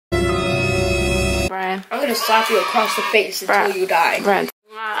Brian? I'm gonna slap you across the face until you die. Brian.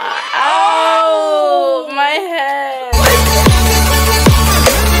 Oh, my head.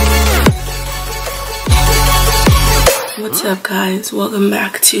 What's up, guys? Welcome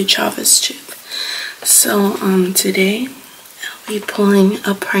back to chavezTuBE. So, today I'll be pulling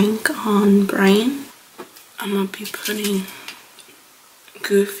a prank on Brian. I'm gonna be putting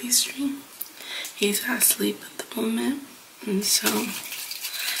Goofy stream. He's asleep at the moment, and so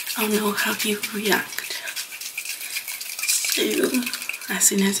I don't know how he would react. So, as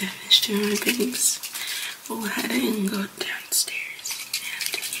soon as I finish doing my things, we'll head and go downstairs,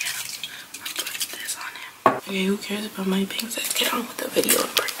 and yeah, I'll put this on him. Okay, who cares about my things? Let's get on with the video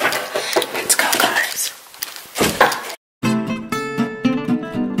and prank. Let's go, guys.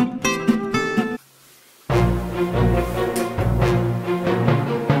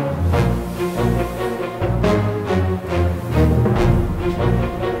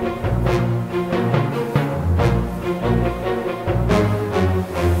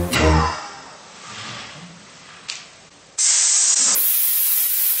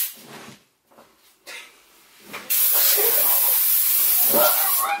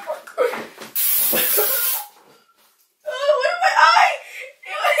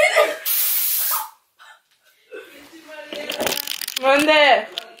 ¿Dónde?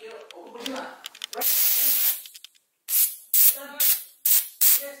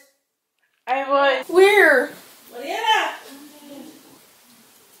 Ahí voy. Where? Mariela.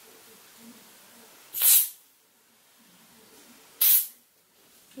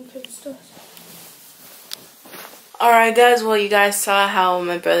 Alright, guys, well, you guys saw how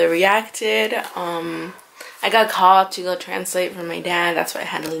my brother reacted. I got called to go translate for my dad. That's why I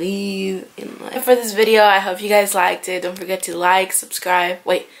had to leave. For this video, I hope you guys liked it. Don't forget to like, subscribe,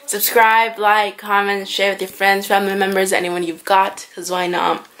 like, comment, share with your friends, family members, anyone you've got, because why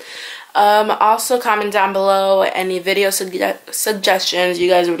not? Also comment down below any video suggestions you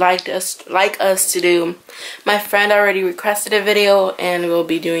guys would like us to do. My friend already requested a video, and we'll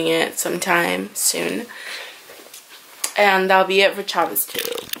be doing it sometime soon. And that'll be it for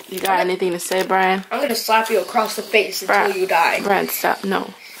chavezTuBE. You got anything to say, Brian? I'm gonna slap you across the face until you die. Brian, stop.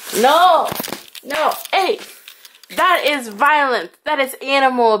 No. No! No! Hey! That is violence. That is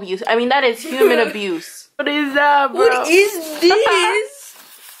animal abuse. I mean, that is human abuse. What is that, bro? What is this?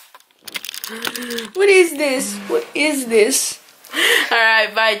 What is this? What is this?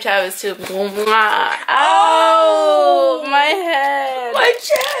 Alright, bye, chavezTuBE. Oh, my head. My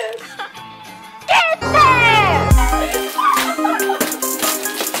chest.